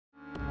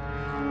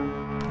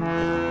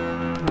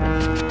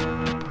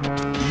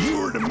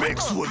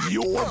mix with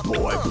your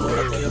boy Blue.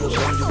 I got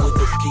on you with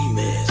the ski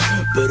mask.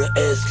 Better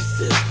ask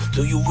yourself,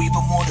 do you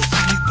even wanna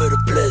see me? Better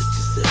blast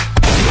yourself.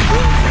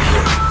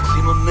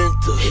 See my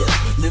mental here.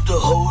 Lived a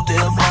whole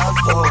damn life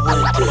before I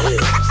went to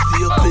hell.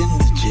 See up in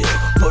the jail,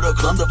 but I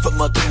climbed up from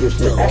my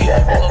tombstone.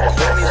 Can't fuck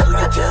with me, so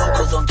you tell,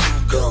 cause I'm too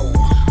gone.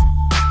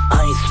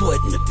 I ain't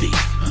sweating the beef.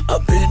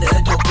 I've been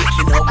at your bitch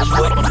and I was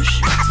wetting the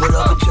shit. But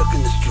I've been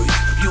checking the streets.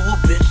 You a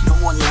bitch, no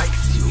one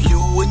likes you. You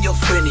and your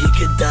friend, he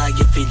could die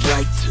if he'd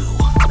like to.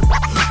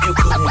 You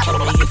couldn't kill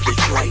me if you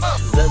tried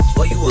to. That's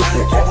why you hide,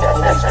 you will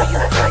always be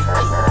a sight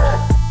to.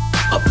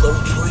 I blow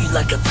tree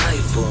like a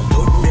typhoon,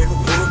 putting in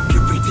work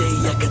every day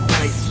like a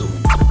Typhoon.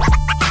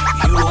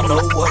 You don't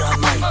know what I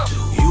might do.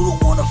 You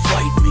don't wanna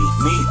fight me,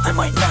 I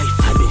might knife.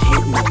 I've been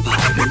hitting the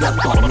pipe, been up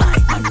all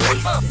night, I'm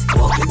racing.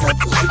 Walking up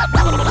like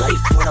my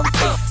life when I'm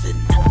facing.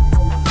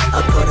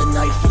 I got a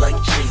knife like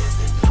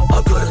Jason.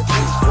 I got a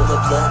taste for the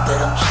blood that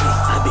I'm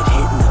chasing. I've been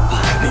hitting the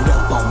pipe, been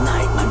up all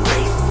night, I'm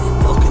racing.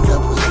 Walking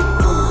up like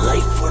my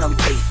life when I'm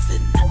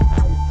facing.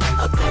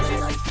 I got a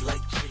knife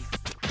like Jason.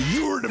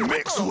 You're the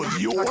mix with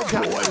your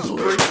boy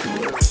Blue.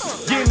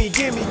 Gimme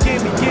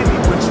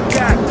what you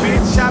got,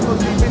 bitch. I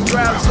believe in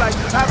droughts like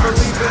I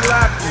believe in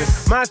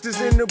lockness.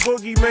 Monsters in the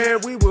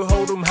boogeyman, we would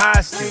hold them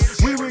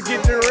hostage. We would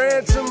get the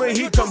ransom and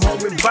he come home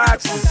in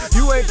boxes.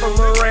 You ain't from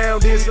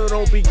around here, so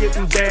don't be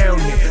getting down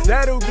here.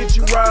 That'll get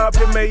you robbed,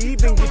 it may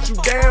even get you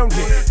down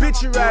here.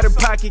 Bitch, you're out of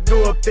pocket,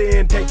 go up there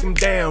and take him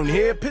down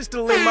here.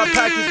 Pistol in my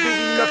pocket, big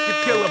enough to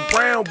kill a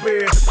brown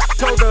bear.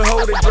 Told her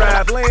hold it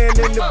drive, laying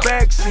in the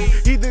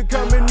backseat. Either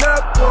coming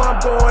up or I'm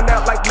going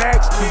out like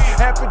Max P.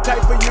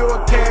 Appetite for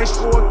your cash,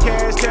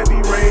 forecast,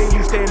 heavy rain.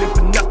 You standing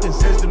for nothing,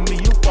 says to me,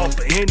 you fall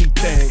for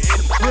anything.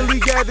 Really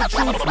got the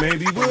truth,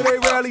 maybe will they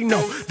rally?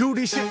 No. Do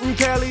this shit in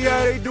Cali,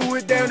 how they do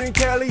it down in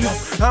Cali?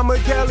 I'm a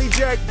Cali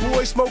Jack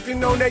boy,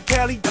 smoking on that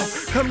Cali.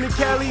 Come to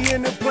Cali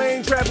in the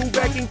plane, travel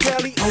back in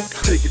Cali.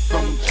 Take it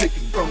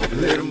from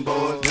them, let them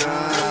boys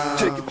down.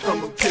 Take it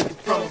from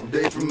them,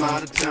 they from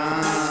out of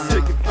town.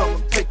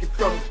 Take it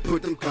from them,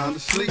 put them kind to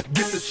sleep.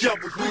 Get the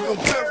shovels, we gon'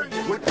 bury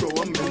it, we throw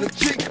them in the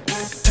Jeep.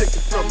 Take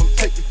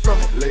it from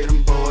them, lay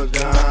them boys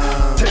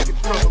down. Take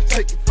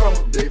it from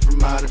them, they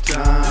from out of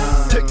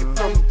town. Take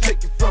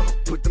it from them,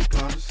 put them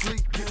kind to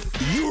sleep.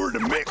 You're the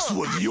mix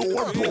with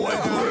your boy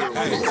Blue.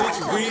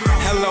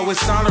 Hello,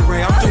 it's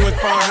Ur8oy8lu. I'm doing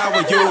fine, how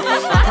are you?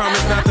 I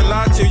promise not to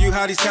lie to you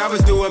how these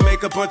cowards do it.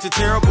 Make a bunch of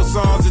terrible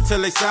songs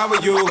until they sour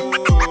you.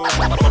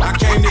 I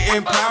came to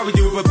empower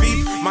you, but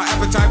beef, my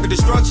appetite for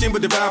destruction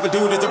would devour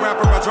dude. As a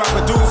rapper, I drop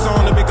a deuce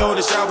on and we go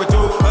to shower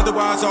dude.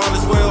 Otherwise, all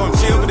is well. I'm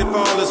chill, but if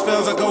all is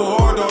fails, I go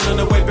hard on in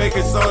the way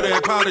baking soda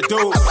and powder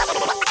dude.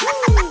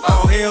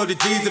 All hail to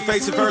G's that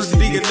face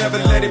adversity and never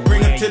let it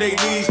bring them to their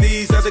knees.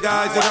 These other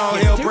guys that all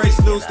hell breaks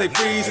loose, they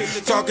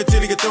freeze. Talking to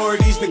the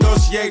authorities,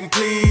 negotiating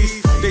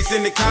please. They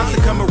send the cops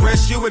to come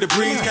arrest you with a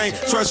breeze. Can't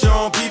trust your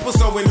own people,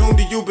 so in whom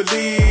do you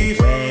believe?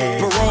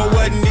 Parole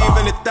wasn't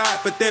even a thought,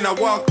 but then I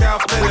walked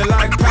out feeling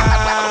like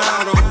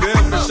proud. On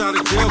bail, fresh out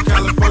of jail,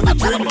 California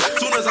dreaming.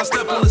 Soon as I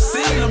step on the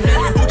scene, I'm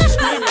hearing Gucci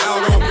screaming.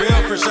 Out on bail,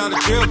 fresh out of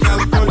jail,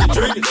 California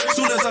dreaming.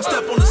 Soon as I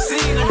step on the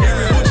scene, I'm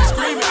hearing Gucci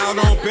screaming. Out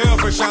on bail,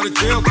 fresh out of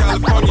jail,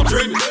 California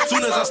dreaming.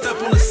 Soon as I step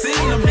on the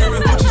scene, I'm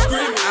hearing Gucci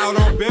screaming. Out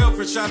on bail,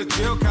 fresh out of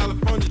jail,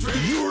 California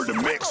dreaming. You're the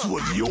mix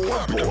with your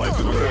boy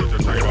Blue.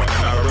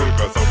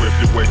 So if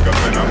you wake up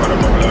and I'm out of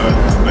my blood,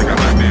 nigga,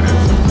 I did it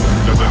too.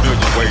 There's a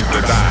million ways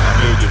to die, a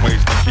million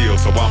ways to kill.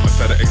 So I'ma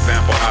set an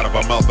example out of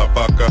a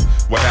motherfucker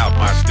without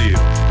my steel.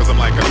 Cause I'm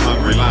like a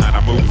hungry lion, I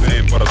move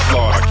in for the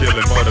slaughter,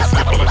 killing for the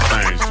simplest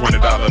things.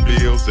 $20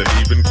 bills and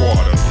even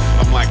quarters.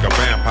 I'm like a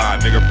vampire,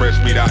 nigga, fresh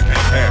meat, I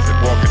can't pass it.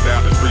 Walking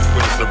down the street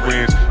with a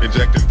syringe,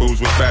 injecting fools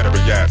with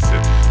battery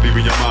acid.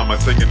 Leaving your mama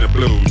singing the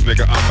blues,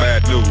 nigga, I'm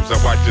bad news. I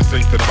watch you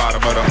sink to the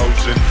bottom of the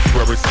ocean,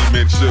 wearing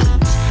cement shoes.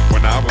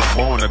 When I was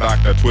born, the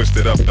doctor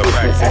twisted up the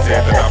facts. He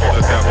said that I was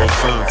the devil's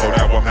son, so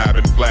now I'm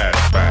having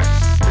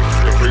flashbacks.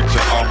 The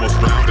preacher almost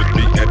grounded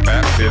me at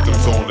baptism,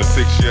 so on the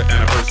 6th-year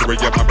anniversary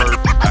of my birth,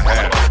 I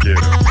had to get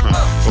him.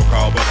 So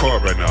call the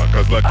coroner,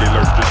 cause Lucky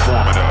Luke's just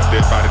warming up.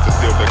 Dead bodies are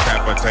still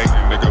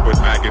decapitating, nigga, with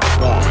maggots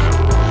swarming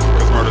up.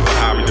 Cause murder's a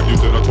hobby of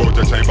using a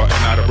torture chamber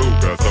and not a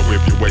Ruger. So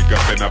if you wake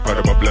up and I put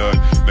up my blood,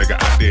 nigga,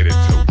 I did it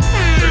too.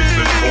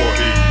 Jason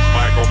Voorhees,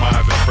 Michael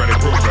Myers and Freddy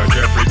Krueger,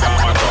 Jeffrey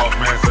Dahmer, Charles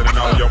Manson, and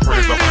all your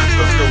friends are friends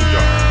to school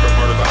ya. Cause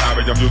murder's a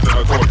hobby of using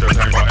a torture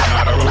chamber and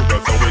not a Ruger.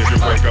 So if you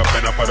wake up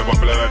and I put up my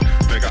blood,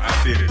 nigga, I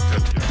did it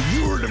too.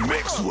 You're the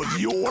mix with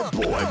your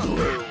boy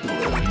Blue.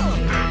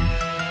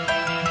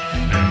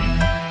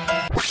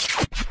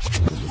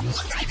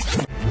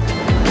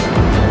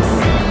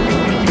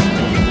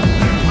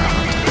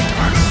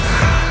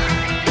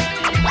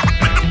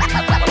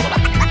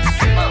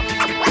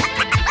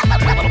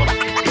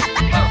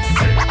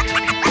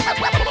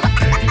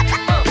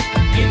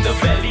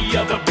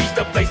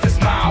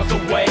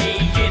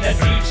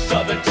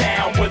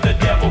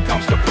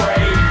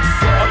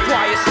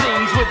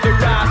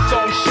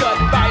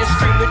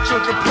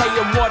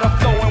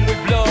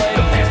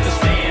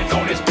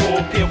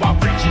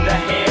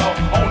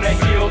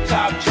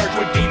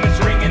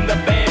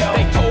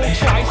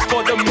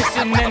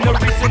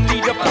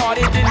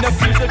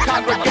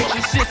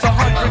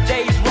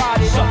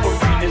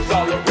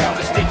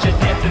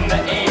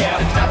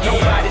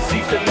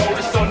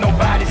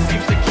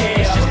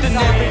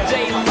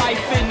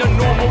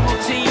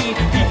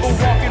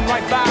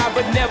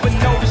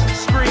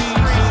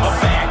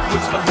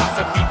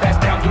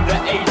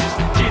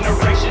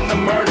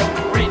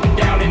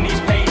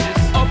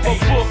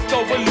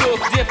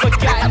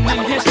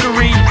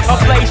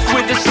 blessed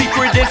with a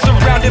secret and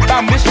surrounded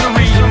by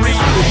mystery.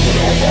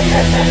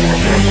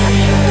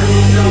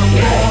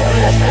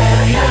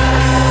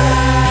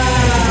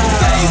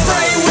 They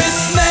pray with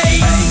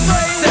snakes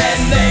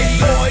and they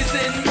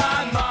poison my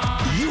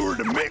mind. You're in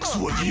the mix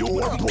with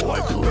your boy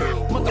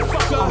Blue.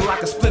 Motherfucker, I'm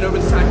like a splitter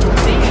inside your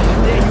dick.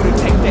 Dare you to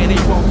take that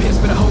A1 piss,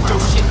 better hold your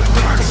shit.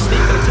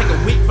 Gonna take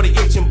a week for the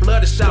itch and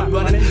blood to stop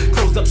running.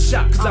 Close up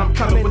shop, cause I'm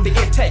coming with the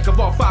intake of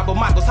all 5 of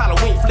Michael's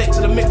Halloween flicks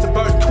to the mix of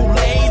bird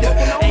Kool-Aid.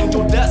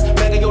 Angel dust,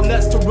 mega your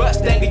nuts to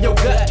rust, dang your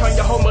gut, turn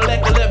your whole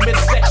molecular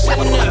midsection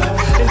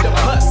into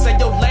pus. Say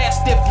your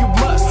last if you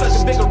must.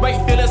 Such a bigger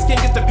rate, feeling skin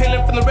gets the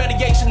peeling from the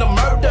radiation of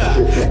murder.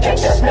 Can't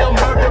you smell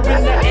murder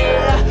in the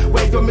air?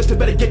 Wave your mister,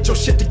 better get your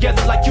shit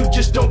together like you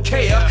just don't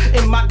care.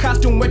 In my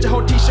costume, wear your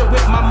whole t-shirt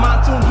with my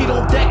monsoon heat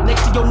on deck.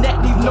 Next to your neck,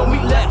 leave no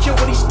meat left. Kill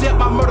what he step,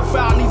 my murder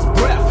file needs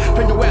breath.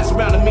 Turn your ass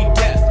around and meet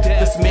death.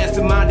 This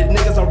masterminded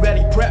niggas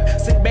already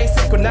prepped. Sick base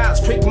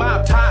synchronized, trick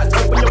mob ties.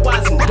 Open your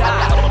eyes and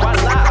die. Why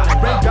lie?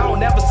 Brain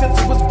gone ever since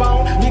it was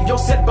born. Leave your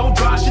set bone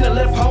dry, should've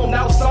left home.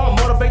 Now it's on.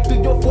 Motivate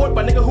through your fort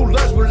by nigga who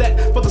loves roulette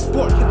for the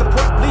sport. Hit the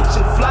port, bleach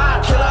and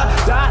fly. Killer,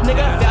 die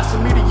nigga. That's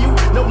from me to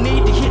you. No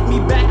need to hit me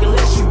back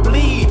unless you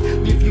bleed.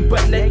 Leave you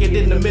butt naked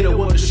in the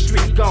middle of the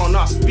street. Gone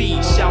off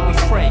speed, shall we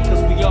pray?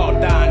 Cause we all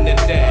dying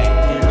today.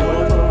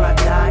 Before I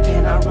die,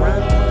 can I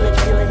run through the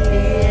killing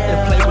field?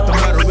 And play with the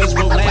murderers,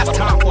 roll last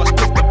time for a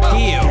skip the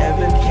pill.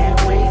 Heaven can't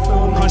wait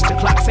for me. Punch the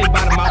clock, say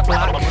bye to my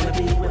block.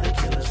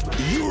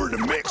 You're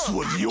in the mix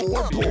with your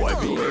boy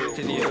Blue.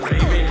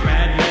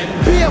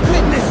 Be a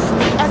witness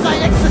as I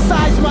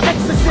exercise my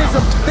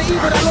exorcism. The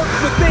evil that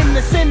lurks within,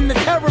 the sin, the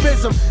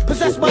terrorism.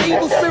 Possessed by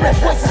evil spirits,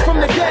 voices from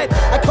the dead.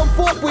 I come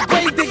forth with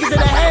grave diggers in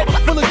a head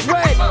full of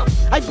dread.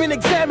 I've been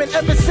examined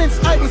ever since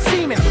I was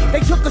semen. They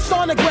took a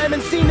sonogram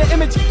and seen the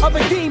image of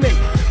a demon.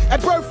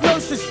 At birth,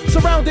 nurses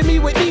surrounded me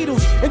with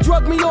needles and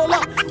drugged me all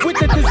up with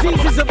the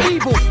diseases of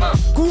evil.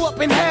 Grew up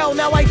in hell,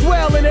 now I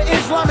dwell in an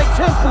Islamic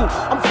temple.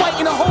 I'm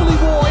fighting a holy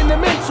war in the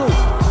mental.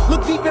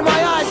 Look deep in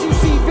my eyes, you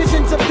see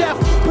visions of death.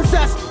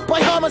 Possessed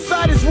by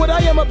homicide is what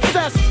I am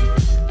obsessed.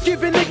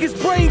 Giving niggas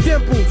brain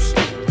dimples.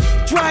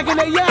 Dragging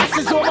their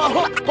asses on my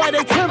hook by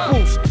their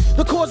temples.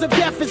 The cause of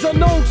death is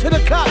unknown to the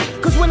cops.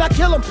 Cause when I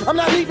kill him, I'm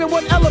not leaving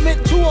one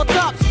element, 2 or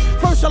tops.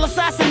 First I'll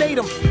assassinate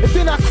him, and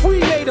then I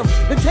cremate him.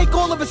 Then take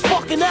all of his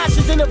fucking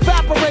ashes and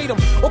evaporate him.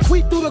 Or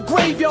creep through the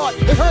graveyard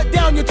and hunt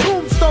down your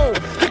tombstone.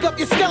 Pick up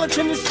your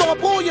skeleton and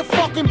stomp all your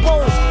fucking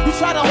bones. You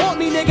try to haunt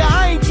me, nigga,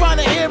 I ain't trying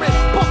to hear it.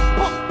 Buck,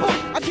 buck,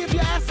 buck, I give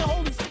your ass a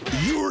holy spirit.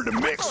 You're in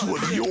the mix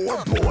with your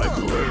boy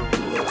Blue.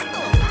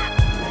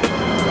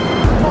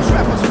 Most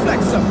rappers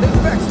flex up, they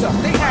vexed up,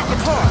 they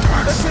acting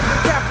hard. Let's hit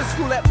the Catholic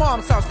school at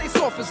mom's house, they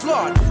soft as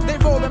lard. They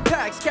rollin'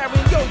 packs,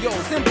 carrying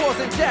yo-yos, and balls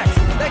and jacks.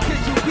 That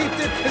kid you peeped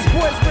it, his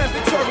boys wearing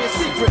Victoria's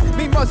Secret.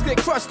 Me must get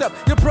crushed up,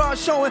 your bra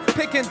showing,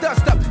 picking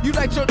dust up. You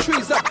light your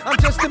trees up, I'm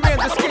just a man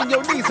to skin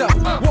your knees up.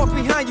 Walk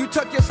behind you,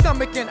 tuck your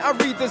stomach in, I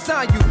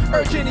redesign you.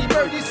 Urgent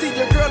emergency,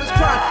 your girl is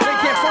crying, they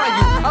can't find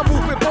you. I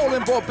move with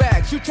bowling ball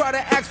bags, you try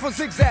to ask for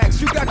zigzags.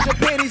 You got your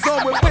panties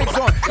on with wigs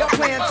on, y'all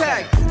playing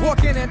tag.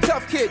 Walking in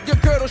tough kid, your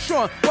girdle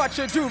shorn, watch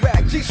your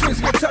do-rag. G-strings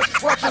get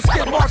touched, watch your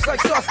skin marks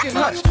like Starsky and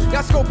Hutch.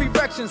 Got scope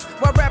erections,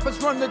 while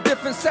rappers run the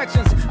different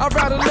sections. I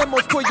ride a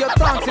limos, pull your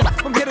thongs in,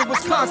 from here to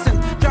Wisconsin.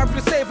 Drive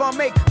you to save on,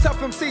 make tough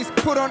MCs,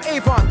 put on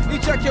Avon.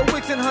 Eject your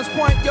wigs in Hunts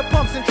Point, your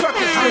pumps and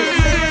truckers. I'm the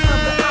man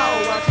of the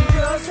hour, watching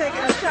girls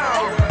taking a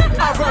shower.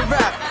 I run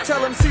rap,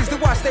 tell MCs to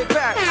watch they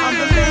back. I'm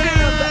the man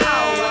of the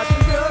hour,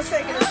 watching girls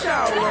taking a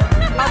shower.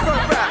 I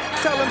run rap,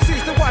 tell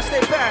MCs to watch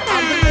they back.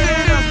 I'm the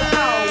man of the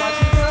hour,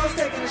 watching girls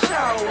taking a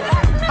shower.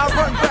 I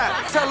run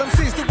rap, tell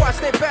MCs to watch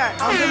their back.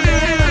 I'm the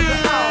man of the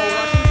hour,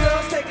 watching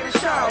girls taking a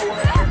shower.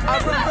 I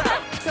run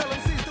rap, tell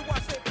MCs to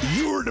watch their back.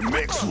 You're in the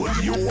mix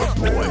with your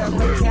boy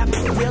Blue.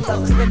 Real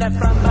love, spin that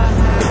from behind.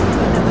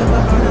 Another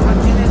murder, I'm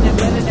killing and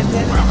better than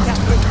better. I'm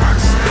capped with my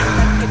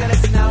mind. Nigga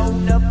that's now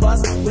on the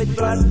bus with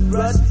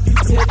rust. You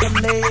till the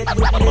lead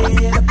with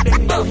lead up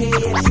in your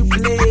head. You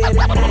bled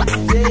and now you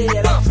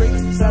dead. I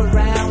freaks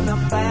around,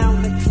 I'm bound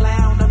to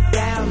clown. I'm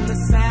down, the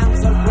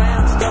sounds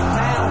around, still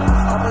pound.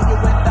 All of you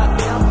in the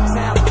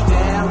downtown.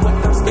 Down with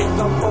them stick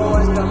on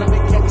boys. Don't let me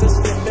catch a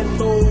slip and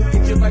move.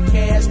 Get you my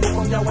cash, move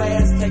on your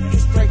ass. Take you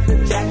straight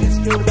to jackets,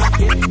 dude. I'm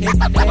getting hit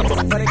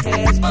for the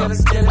cash. Kill it,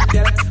 steal it,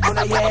 get it on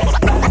the ass.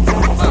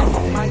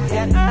 My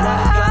cat,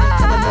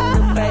 coming up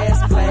too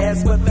fast.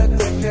 Blast with the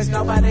quickness,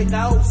 nobody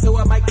knows. So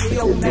I might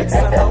kill next.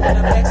 I'm over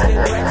the next,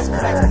 then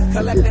flex.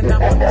 Collecting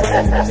up on the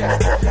checks.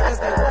 Niggas,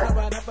 they wanna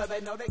run up, but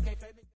they know they can't.